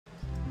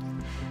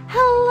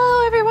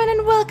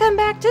Welcome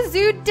back to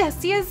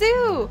Zoodesia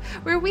Zoo,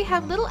 where we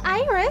have little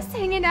Iris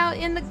hanging out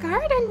in the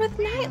garden with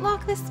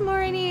Nightlock this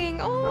morning.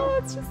 Oh,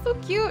 it's just so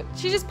cute.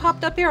 She just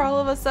popped up here all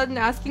of a sudden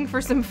asking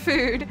for some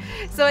food.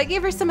 So I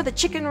gave her some of the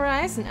chicken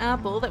rice and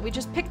apple that we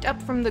just picked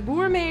up from the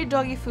gourmet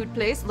doggy food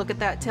place. Look at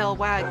that tail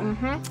wag.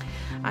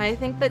 I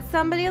think that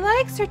somebody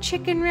likes her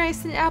chicken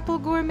rice and apple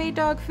gourmet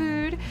dog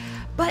food.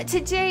 But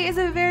today is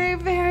a very,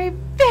 very,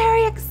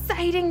 very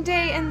exciting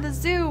day in the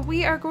zoo.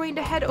 We are going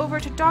to head over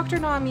to Dr.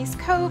 Nami's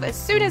cove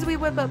as soon as we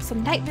whip up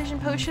some night vision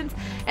potions,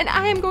 and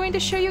I am going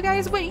to show you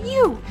guys what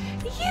you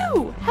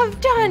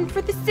have done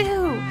for the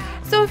zoo.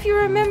 So if you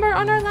remember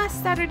on our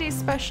last Saturday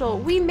special,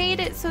 we made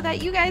it so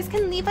that you guys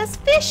can leave us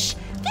fish.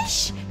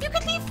 You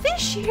can leave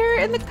fish here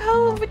in the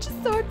cove, which is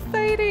so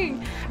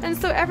exciting. And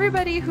so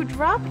everybody who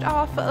dropped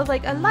off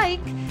like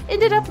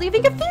ended up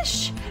leaving a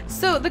fish.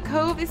 So the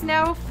cove is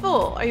now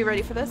full. Are you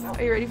ready for this?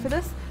 Are you ready for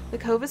this? The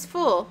cove is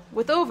full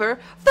with over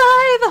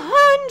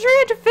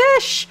 500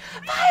 fish!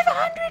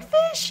 500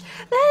 fish!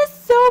 That is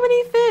so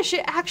many fish!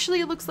 It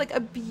actually looks like a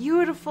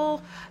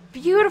beautiful,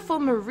 beautiful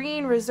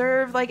marine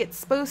reserve like it's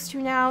supposed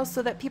to now,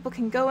 so that people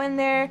can go in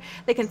there,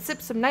 they can sip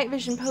some night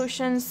vision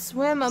potions,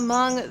 swim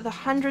among the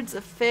hundreds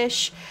of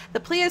fish. The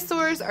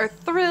plesiosaurs are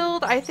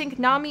thrilled. I think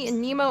Nami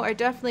and Nemo are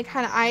definitely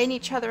kind of eyeing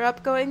each other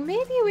up going,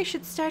 maybe we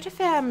should start a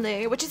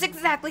family, which is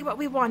exactly what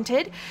we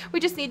wanted.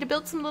 We just need to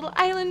build some little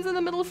islands in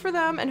the middle for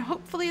them, and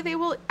hopefully they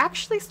will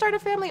actually start a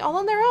family all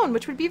on their own,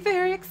 which would be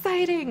very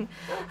exciting.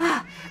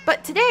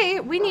 But today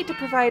we need to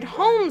provide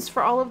homes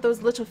for all of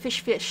those little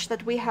fish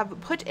that we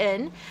have put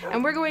in.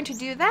 And we're going to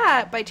do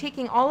that by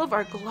taking all of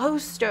our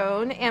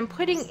glowstone and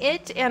putting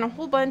it and a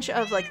whole bunch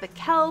of like the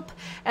kelp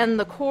and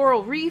the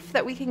coral reef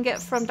that we can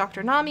get from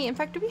Dr. Nami. In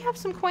fact, do we have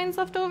some coins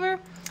left over?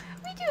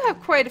 We do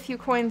have quite a few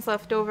coins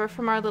left over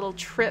from our little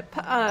trip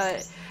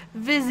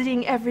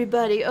visiting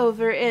everybody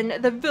over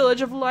in the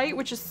Village of Light,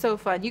 which is so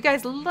fun. You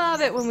guys love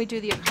it when we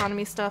do the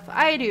economy stuff.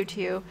 I do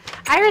too.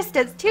 Iris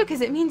does too,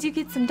 because it means you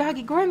get some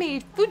doggy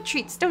gourmet food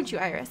treats, don't you,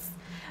 Iris?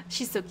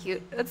 She's so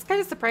cute. It's kind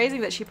of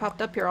surprising that she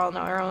popped up here all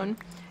on her own.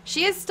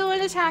 She is still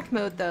in attack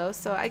mode though,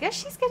 so I guess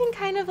she's getting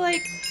kind of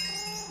like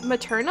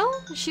maternal.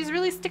 She's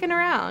really sticking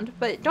around,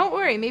 but don't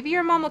worry, maybe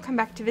your mom will come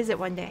back to visit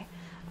one day.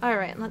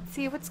 Alright, let's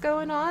see what's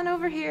going on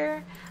over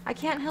here. I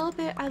can't help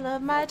it. I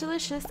love my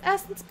delicious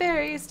essence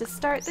berries to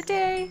start the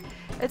day.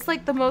 It's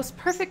like the most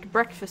perfect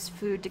breakfast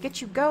food to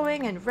get you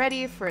going and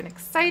ready for an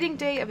exciting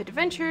day of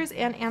adventures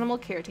and animal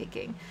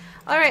caretaking.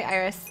 Alright,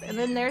 Iris, and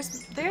then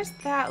there's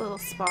that little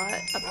spot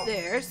up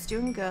there. It's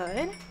doing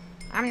good.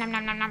 Nom, nom,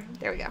 nom, nom, nom.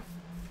 There we go.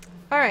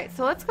 Alright,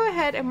 so let's go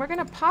ahead and we're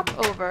going to pop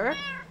over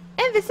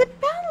and visit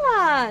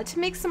Bella to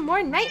make some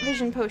more night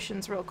vision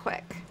potions real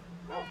quick.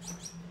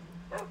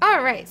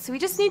 Alright, so we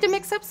just need to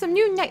mix up some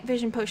new night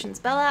vision potions.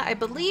 Bella, I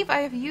believe I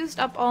have used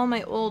up all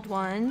my old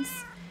ones.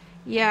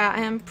 Yeah, I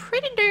am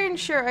pretty darn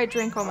sure I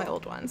drank all my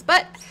old ones.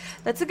 But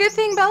that's a good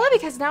thing, Bella,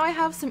 because now I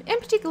have some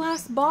empty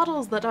glass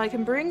bottles that I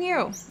can bring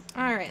you.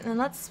 Alright, then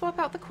let's swap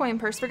out the coin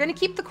purse. We're going to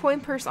keep the coin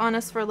purse on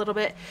us for a little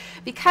bit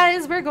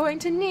because we're going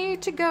to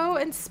need to go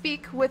and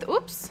speak with...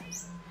 Oops.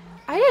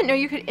 I didn't know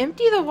you could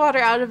empty the water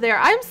out of there.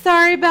 I'm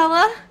sorry,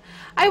 Bella.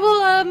 I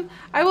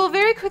will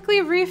very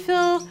quickly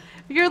refill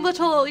your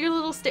little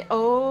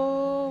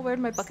Oh, where'd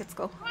my buckets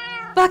go?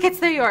 Buckets,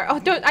 there you are.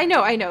 Oh,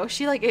 I know.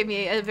 She like gave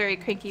me a very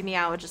cranky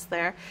meow just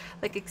there.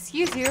 Like,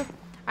 excuse you.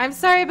 I'm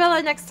sorry,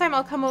 Bella. Next time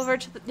I'll come over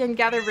and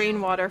gather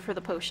rainwater for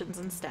the potions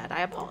instead.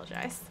 I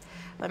apologize.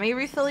 Let me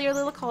refill your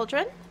little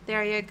cauldron.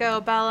 There you go,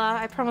 Bella.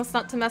 I promise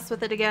not to mess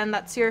with it again.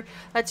 That's your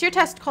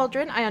test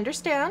cauldron. I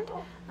understand.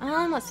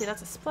 Let's see.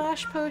 That's a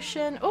splash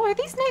potion. Oh, are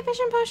these night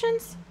vision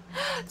potions?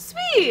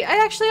 Sweet!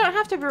 I actually don't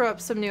have to brew up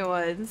some new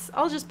ones.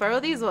 I'll just borrow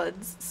these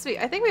ones. Sweet.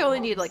 I think we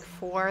only need like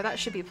 4. That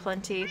should be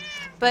plenty.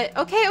 But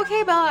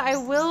okay, Bella. I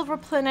will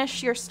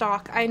replenish your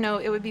stock. I know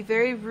it would be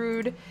very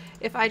rude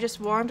if I just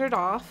wandered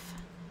off.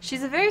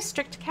 She's a very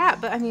strict cat,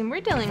 but I mean,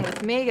 we're dealing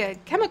with mega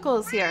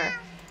chemicals here.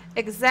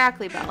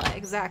 Exactly, Bella.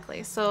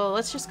 Exactly. So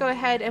let's just go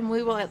ahead and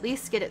we will at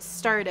least get it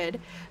started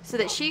so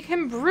that she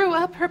can brew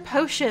up her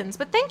potions.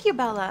 But thank you,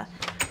 Bella.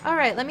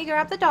 Alright, let me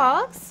grab the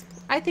dogs.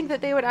 I think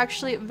that they would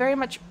actually very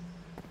much...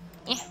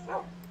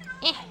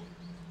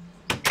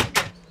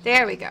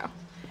 There we go.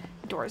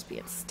 Doors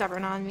being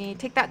stubborn on me.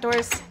 Take that,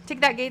 doors.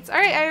 Take that, gates.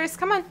 Alright, Iris,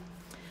 come on.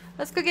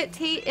 Let's go get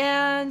Tate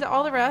and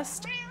all the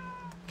rest.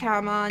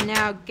 Come on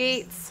now,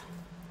 gates.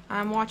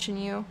 I'm watching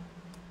you.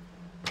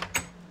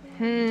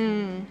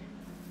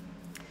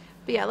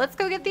 But yeah, let's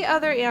go get the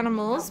other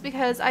animals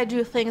because I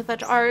do think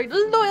that our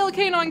loyal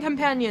canine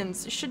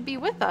companions should be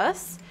with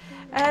us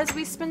as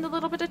we spend a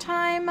little bit of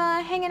time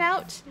hanging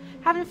out,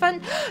 having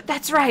fun.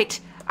 That's right!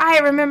 I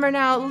remember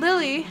now,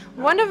 Lily,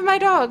 one of my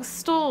dogs,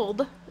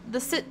 stole the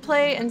sit,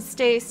 play, and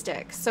stay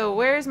stick. So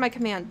where's my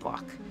command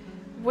block?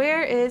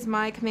 Where is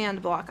my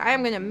command block? I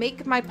am going to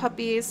make my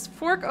puppies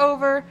fork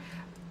over.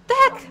 The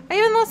heck! I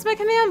even lost my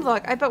command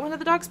block. I bet one of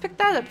the dogs picked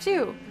that up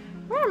too.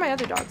 Where are my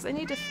other dogs? I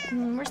need to...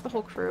 where's the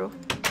whole crew?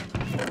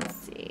 Let's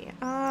see.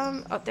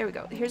 Oh, there we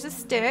go. Here's a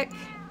stick.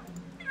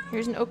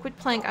 Here's an oak wood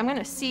plank. I'm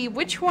gonna see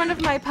which one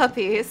of my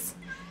puppies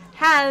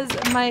has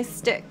my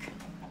stick.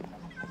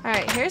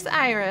 Alright, here's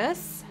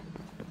Iris.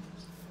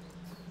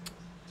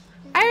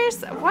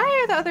 Iris, why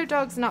are the other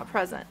dogs not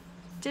present?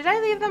 Did I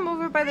leave them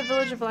over by the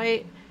Village of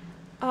Light?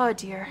 Oh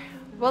dear.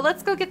 Well,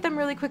 let's go get them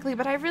really quickly,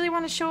 but I really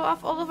want to show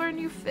off all of our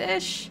new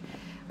fish.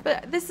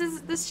 But this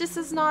just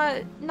is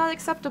not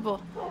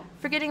acceptable.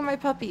 Forgetting my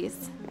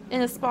puppies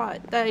in a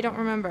spot that I don't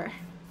remember.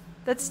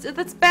 That's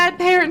bad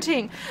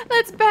parenting.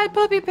 That's bad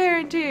puppy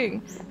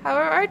parenting. How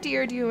are our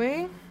deer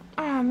doing?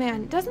 Oh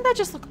man, doesn't that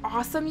just look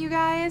awesome, you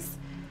guys?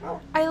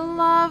 I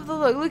love the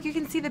look. Look, you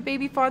can see the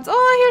baby fawns.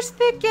 Oh, here's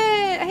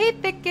Thicket. Hey,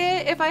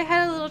 Thicket. If I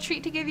had a little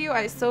treat to give you,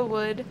 I so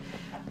would.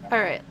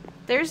 Alright,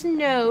 there's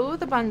No,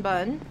 the Bun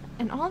Bun.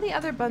 And all the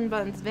other Bun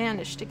Buns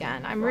vanished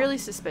again. I'm really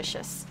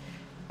suspicious.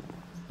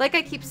 Like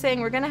I keep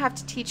saying, we're going to have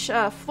to teach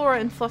Flora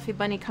and Fluffy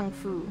Bunny Kung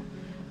Fu.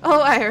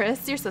 Oh,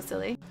 Iris, you're so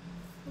silly.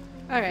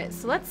 Alright,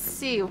 so let's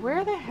see.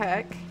 Where the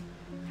heck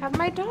have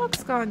my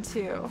dogs gone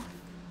to?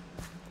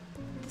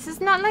 This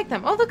is not like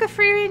them. Oh, look, a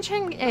free-range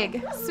hen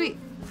egg. Sweet.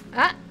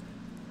 Ah.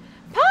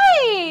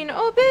 Pine!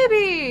 Oh,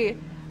 baby!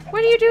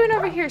 What are you doing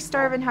over here,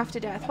 starving half to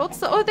death? Hold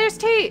still. Oh, there's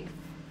Tate!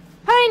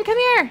 Pine, come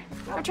here!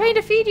 I'm trying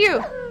to feed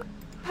you!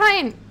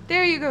 Pine!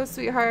 There you go,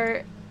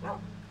 sweetheart.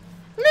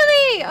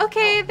 Lily!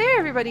 Okay, there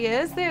everybody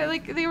is.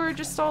 They were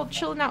just all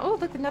chilling out. Oh,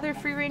 look, another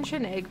free-range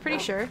hen egg. Pretty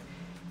sure.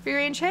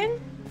 Free-range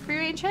hen?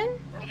 Free-range hen?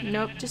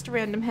 Nope, just a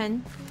random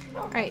hen.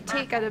 Alright,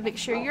 Tate, gotta make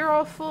sure you're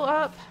all full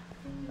up.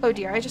 Oh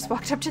dear, I just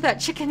walked up to that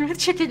chicken with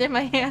chicken in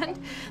my hand.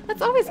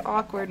 That's always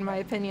awkward in my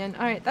opinion.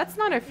 Alright, that's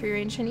not a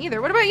free-range hen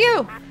either. What about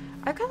you?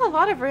 I've got a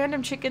lot of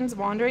random chickens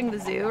wandering the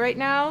zoo right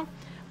now,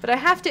 but I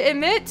have to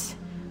admit,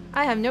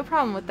 I have no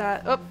problem with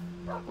that. Oh,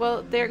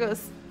 well, there it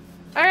goes.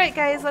 Alright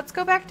guys, let's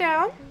go back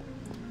down.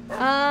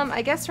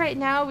 I guess right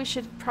now we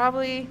should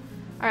probably...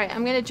 Alright,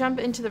 I'm gonna jump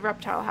into the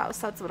reptile house.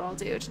 That's what I'll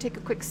do, to take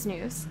a quick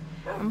snooze.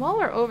 And while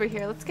we're over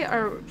here, let's get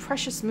our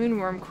precious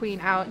moonworm queen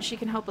out, and she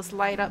can help us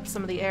light up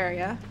some of the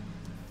area.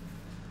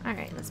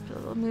 Alright, let's put a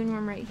little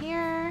moonworm right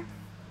here.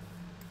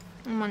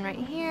 And one right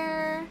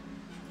here.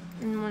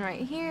 And one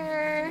right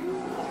here.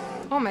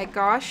 Oh my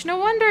gosh, no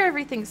wonder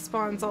everything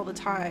spawns all the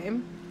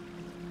time.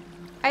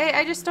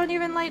 I just don't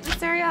even light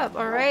this area up,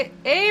 alright?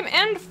 Aim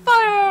and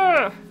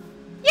fire!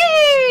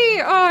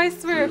 Yay! Oh, I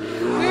swear.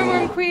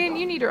 Moonworm queen,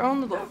 you need your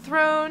own little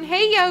throne.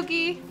 Hey,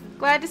 Yogi!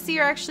 Glad to see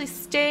you're actually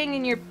staying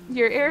in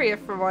your area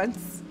for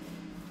once.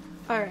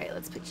 Alright,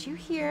 let's put you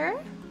here.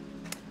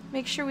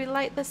 Make sure we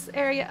light this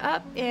area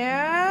up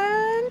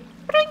and...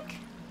 Doink!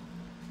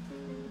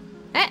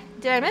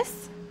 Did I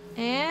miss?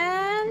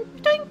 And...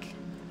 Doink!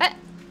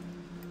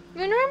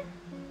 Moonworm?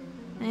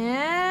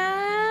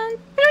 And...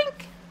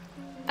 Doink!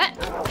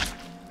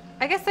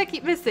 I guess I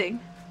keep missing.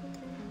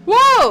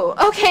 Whoa!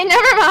 Okay,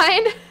 never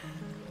mind.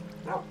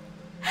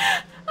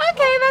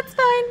 Okay, that's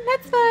fine.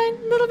 That's fine.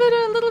 A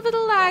little bit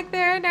of lag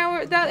there.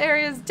 Now that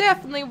area is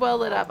definitely well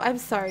lit up. I'm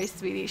sorry,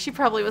 sweetie. She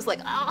probably was like,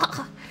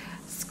 ah,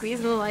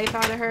 squeezing the life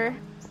out of her.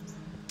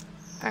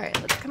 All right,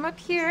 let's come up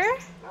here.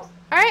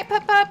 All right,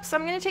 pups.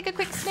 I'm gonna take a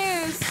quick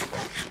snooze.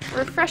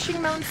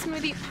 Refreshing melon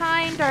smoothie.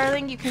 Pine,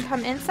 darling, you can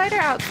come inside or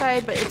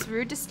outside, but it's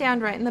rude to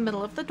stand right in the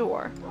middle of the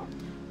door.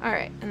 All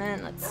right, and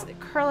then let's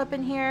curl up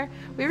in here.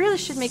 We really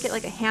should make it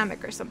like a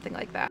hammock or something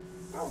like that.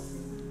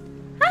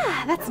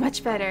 Ah, that's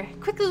much better.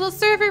 Quick little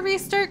server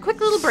restart,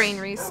 quick little brain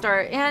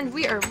restart, and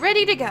we are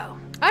ready to go.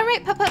 All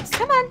right, pups,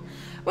 come on.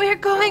 We are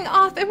going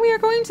off, and we are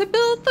going to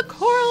build the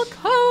Coral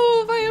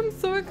Cove. I am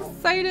so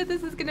excited.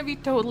 This is going to be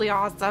totally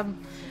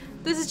awesome.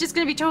 This is just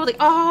going to be totally...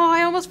 Oh,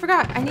 I almost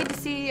forgot. I need to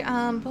see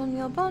bone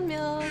meal. Bone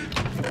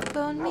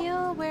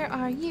meal, where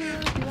are you?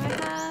 Do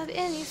I have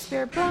any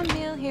spare bone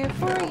meal here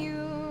for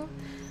you?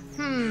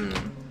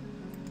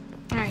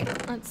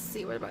 Alright, let's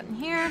see, what about in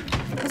here?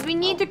 Because we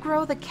need to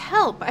grow the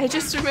kelp, I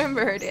just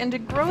remembered. And to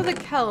grow the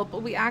kelp,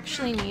 we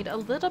actually need a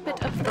little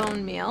bit of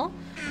bone meal.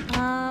 Do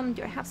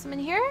I have some in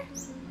here?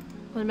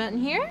 What about in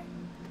here?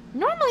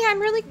 Normally, I'm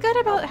really good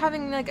about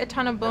having like a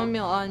ton of bone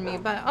meal on me,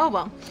 but oh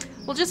well.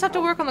 We'll just have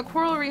to work on the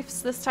coral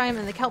reefs this time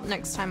and the kelp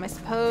next time, I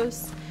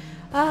suppose.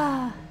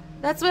 Ah,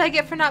 that's what I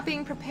get for not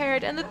being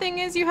prepared. And the thing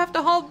is, you have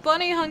to haul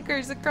bunny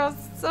hunkers across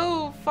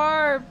so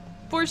far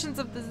portions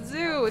of the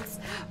zoo.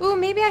 Ooh,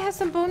 maybe I have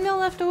some bone meal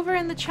left over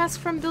in the chest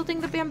from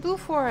building the bamboo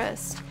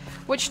forest,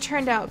 which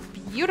turned out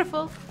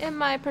beautiful in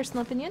my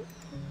personal opinion.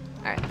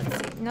 Alright,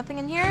 let's see. Nothing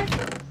in here?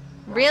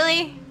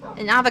 Really?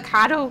 An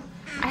avocado?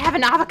 I have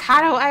an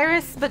avocado,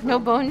 Iris, but no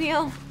bone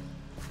meal?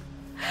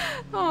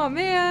 Oh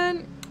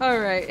man.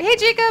 Alright. Hey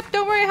Jacob,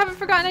 don't worry, I haven't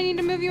forgotten. I need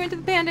to move you into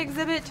the panda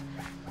exhibit.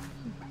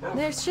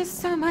 There's just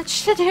so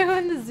much to do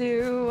in the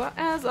zoo,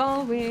 as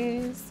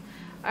always.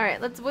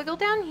 Alright, let's wiggle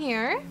down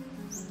here.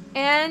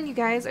 And you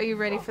guys, are you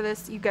ready for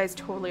this? You guys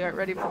totally aren't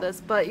ready for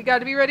this, but you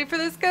gotta be ready for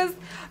this because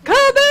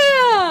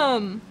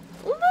kabam!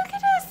 Look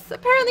at this!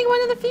 Apparently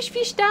one of the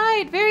fish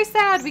died. Very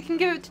sad. We can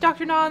give it to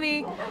Dr.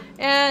 Nami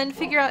and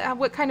figure out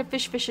what kind of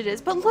fish it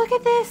is. But look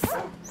at this!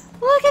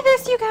 Look at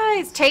this, you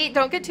guys! Tate,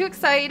 don't get too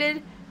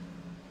excited.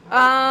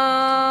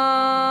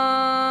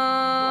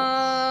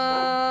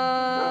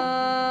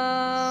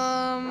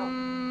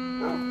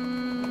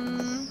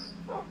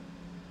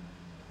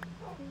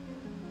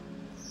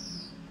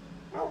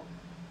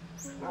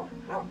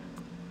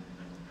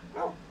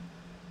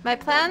 My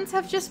plans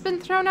have just been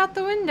thrown out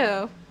the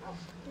window.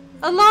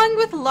 Along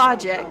with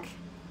logic.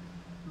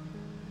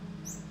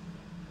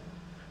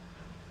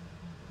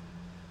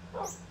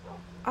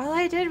 All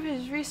I did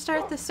was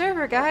restart the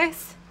server,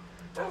 guys.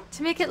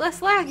 To make it less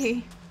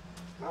laggy.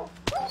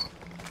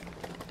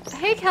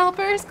 Hey,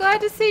 Kelpers. Glad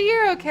to see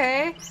you're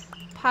okay.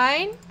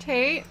 Pine,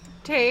 Tate,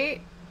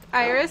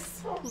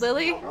 Iris,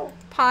 Lily,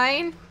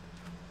 Pine,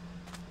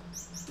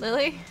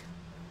 Lily.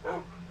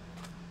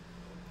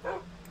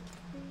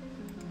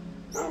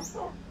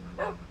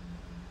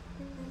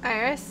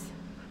 Iris.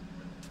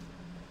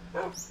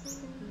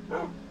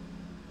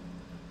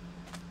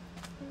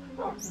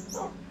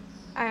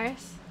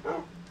 Iris.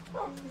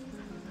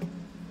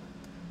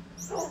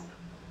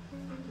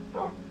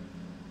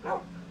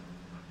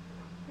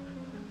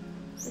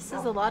 This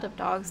is a lot of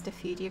dogs to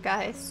feed, you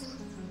guys.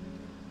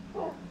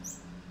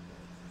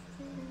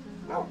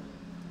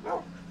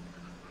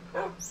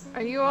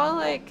 Are you all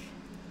like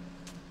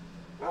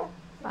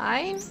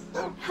fine?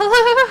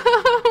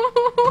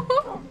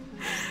 Hello?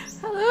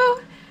 Hello?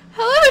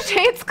 Hello,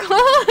 Tate's Claw!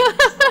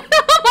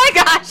 Oh my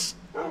gosh!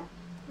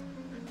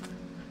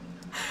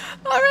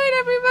 Alright,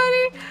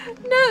 everybody!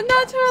 No,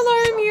 not to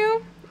alarm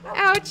you.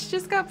 Ouch,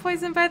 just got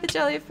poisoned by the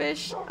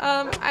jellyfish.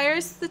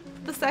 Iris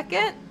the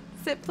second,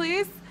 sit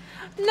please.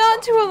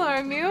 Not to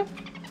alarm you.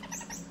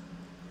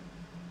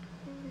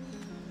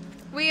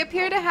 We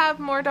appear to have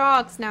more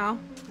dogs now.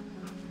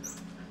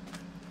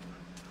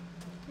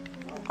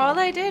 All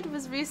I did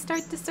was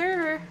restart the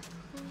server.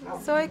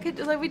 So I could,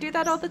 like, we do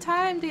that all the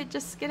time to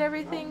just get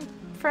everything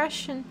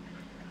fresh and...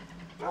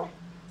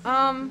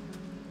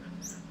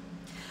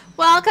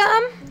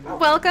 Welcome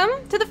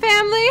to the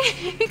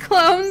family,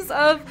 clones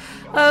of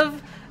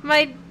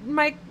my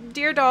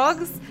dear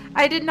dogs.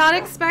 I did not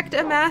expect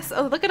a mass.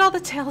 Oh, look at all the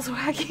tails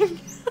wagging.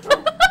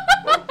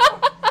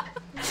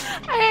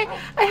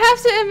 I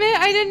have to admit,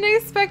 I didn't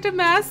expect a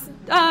mass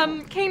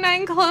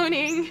canine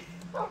cloning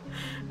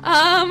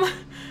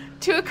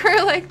to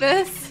occur like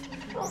this.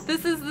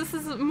 This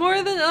is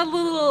more than a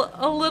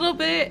little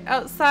bit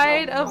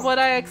outside of what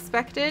I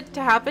expected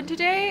to happen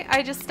today.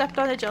 I just stepped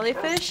on a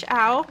jellyfish.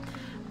 Ow.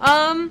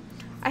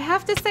 I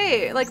have to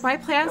say, like, my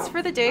plans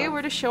for the day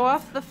were to show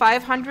off the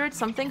 500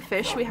 something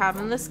fish we have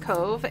in this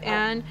cove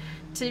and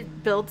to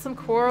build some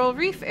coral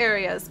reef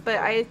areas, but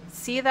I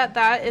see that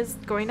that is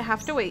going to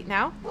have to wait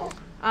now.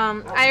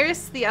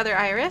 Iris, the other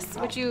Iris,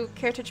 would you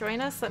care to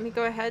join us? Let me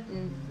go ahead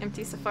and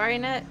empty Safari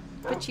Net,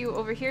 put you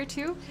over here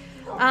too.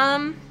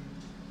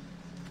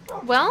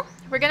 Well,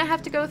 we're gonna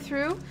have to go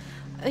through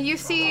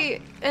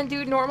UC and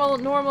do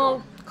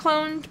normal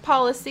cloned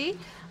policy.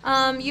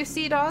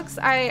 UC dogs,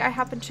 I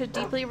happen to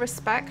deeply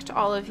respect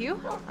all of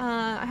you.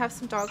 I have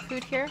some dog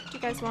food here. Do you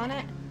guys want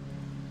it?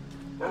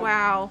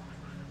 Wow.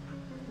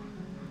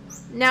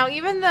 Now,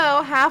 even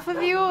though half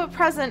of you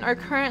present are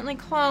currently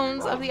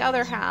clones of the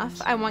other half,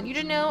 I want you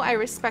to know I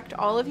respect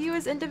all of you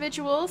as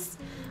individuals.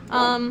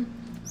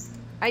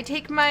 I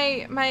take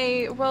my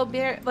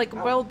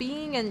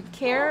well-being and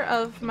care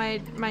of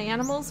my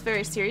animals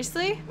very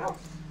seriously.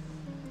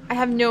 I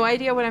have no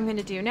idea what I'm going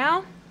to do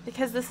now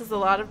because this is a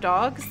lot of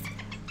dogs.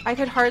 I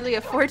could hardly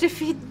afford to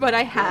feed what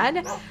I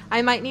had.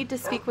 I might need to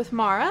speak with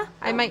Mara.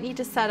 I might need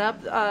to set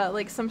up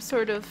like some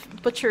sort of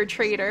butcher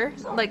trader,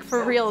 like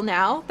for real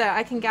now, that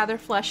I can gather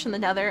flesh in the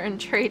nether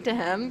and trade to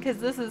him because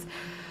this is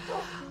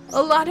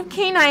a lot of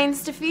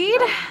canines to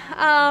feed.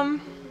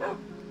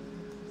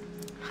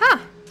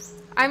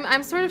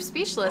 I'm sort of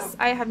speechless.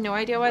 I have no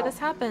idea why this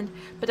happened,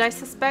 but I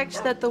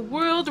suspect that the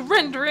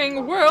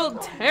world-rendering,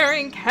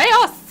 world-tearing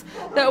chaos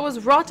that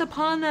was wrought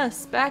upon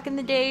us back in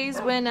the days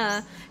when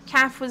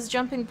Calf was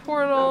jumping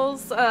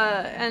portals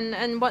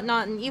and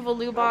whatnot, and Evil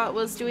Lubot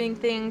was doing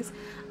things.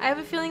 I have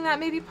a feeling that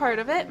may be part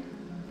of it.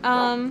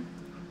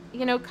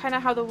 You know, kind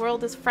of how the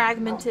world is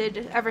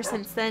fragmented ever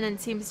since then and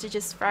seems to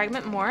just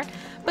fragment more.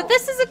 But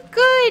this is a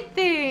good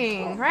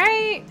thing,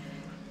 right?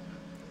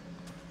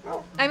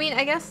 I mean,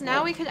 I guess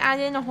now we could add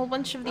in a whole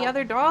bunch of the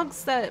other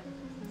dogs that,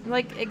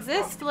 like,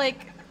 exist.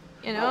 Like,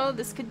 you know,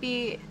 this could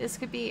be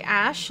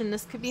Ash, and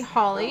this could be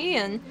Holly,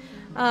 and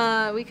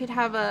we could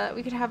have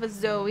a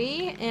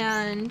Zoe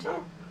and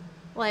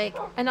like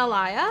an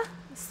Alaya.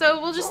 So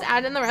we'll just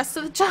add in the rest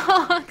of the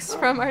dogs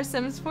from our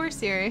Sims 4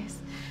 series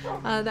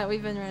that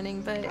we've been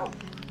running. But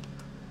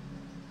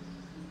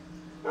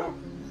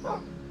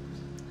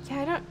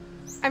yeah,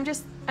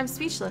 I'm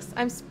speechless.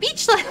 I'm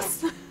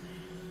speechless.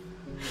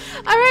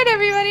 Alright,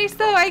 everybody,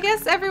 so I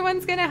guess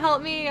everyone's gonna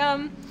help me.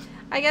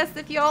 I guess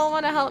if y'all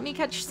want to help me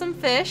catch some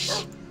fish,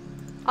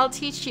 I'll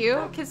teach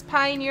you. Because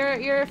Pine,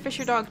 you're a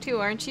fisher dog too,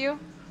 aren't you?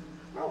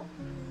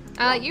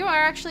 You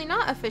are actually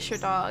not a fisher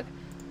dog,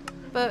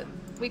 but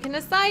we can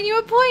assign you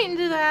a point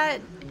into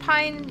that.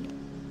 Pine,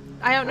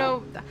 I don't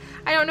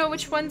know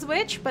which one's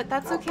which, but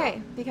that's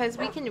okay because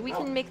we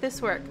can make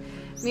this work.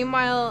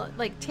 Meanwhile,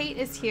 like, Tate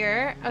is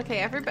here. Okay,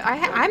 everybody,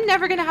 I'm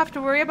never gonna have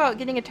to worry about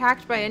getting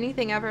attacked by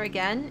anything ever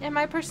again, in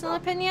my personal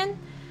opinion,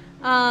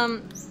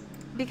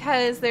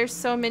 because there's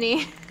so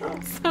many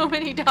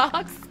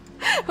dogs.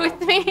 with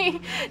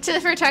me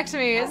to protect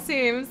me, it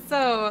seems.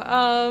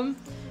 So,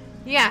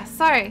 yeah,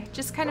 sorry.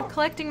 Just kind of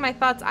collecting my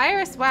thoughts.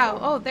 Iris, wow.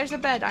 Oh, there's a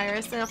bed,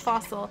 Iris, and a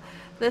fossil.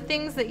 The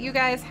things that you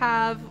guys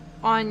have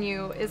on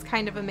you is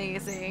kind of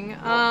amazing.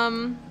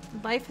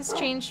 Life has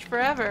changed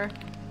forever.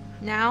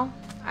 Now,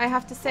 I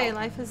have to say,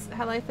 life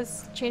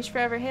has changed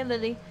forever. Hey,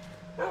 Lily.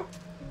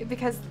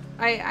 Because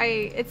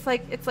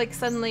it's like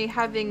suddenly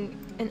having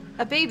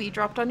a baby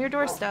dropped on your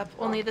doorstep,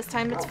 only this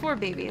time it's 4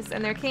 babies,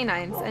 and they're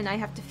canines, and I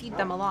have to feed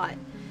them a lot.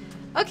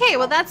 Okay,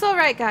 well that's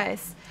alright,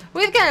 guys.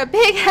 We've got a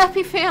big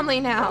happy family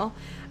now.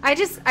 I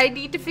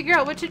need to figure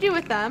out what to do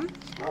with them.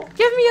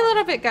 Give me a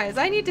little bit, guys.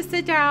 I need to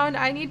sit down.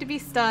 I need to be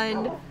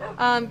stunned.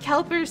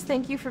 Kelpers,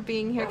 thank you for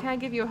being here. Can I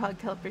give you a hug,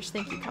 Kelpers?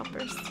 Thank you,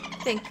 Kelpers.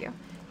 Thank you.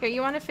 Here,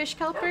 you want a fish,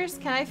 Kelpers?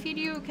 Can I feed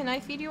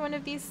you one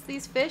of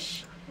these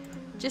fish?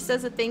 Just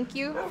as a thank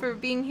you for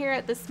being here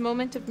at this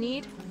moment of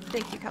need.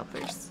 Thank you,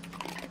 Kelpers.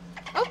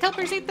 Oh,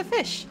 Kelpers ate the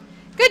fish.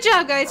 Good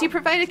job, guys. You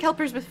provided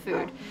Kelpers with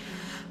food.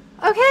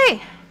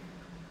 Okay.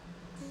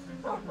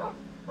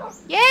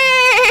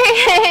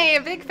 Yay!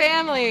 A big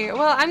family.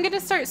 Well, I'm going to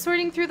start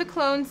sorting through the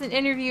clones and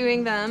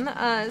interviewing them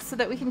so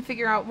that we can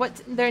figure out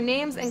what their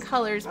names and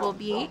colors will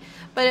be.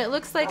 But it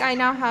looks like I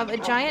now have a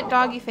giant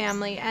doggy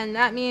family, and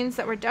that means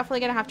that we're definitely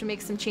going to have to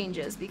make some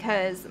changes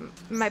because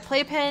my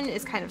playpen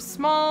is kind of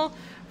small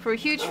for a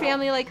huge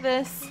family like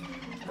this.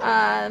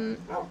 Can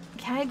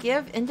I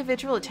give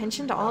individual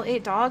attention to all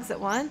 8 dogs at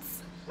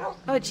once?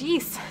 Oh,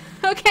 jeez.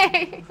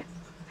 Okay.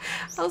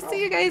 I'll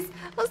see you guys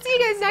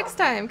next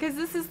time, because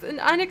this is an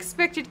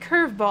unexpected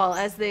curveball,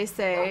 as they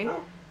say.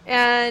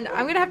 And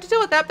I'm gonna have to deal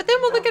with that, but then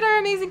we'll look at our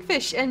amazing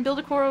fish and build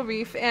a coral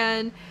reef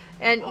and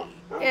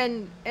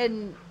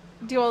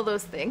do all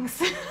those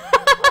things. Alright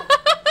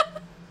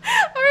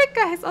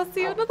guys, I'll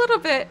see you in a little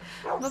bit.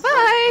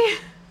 Bye-bye!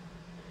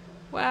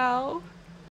 Wow.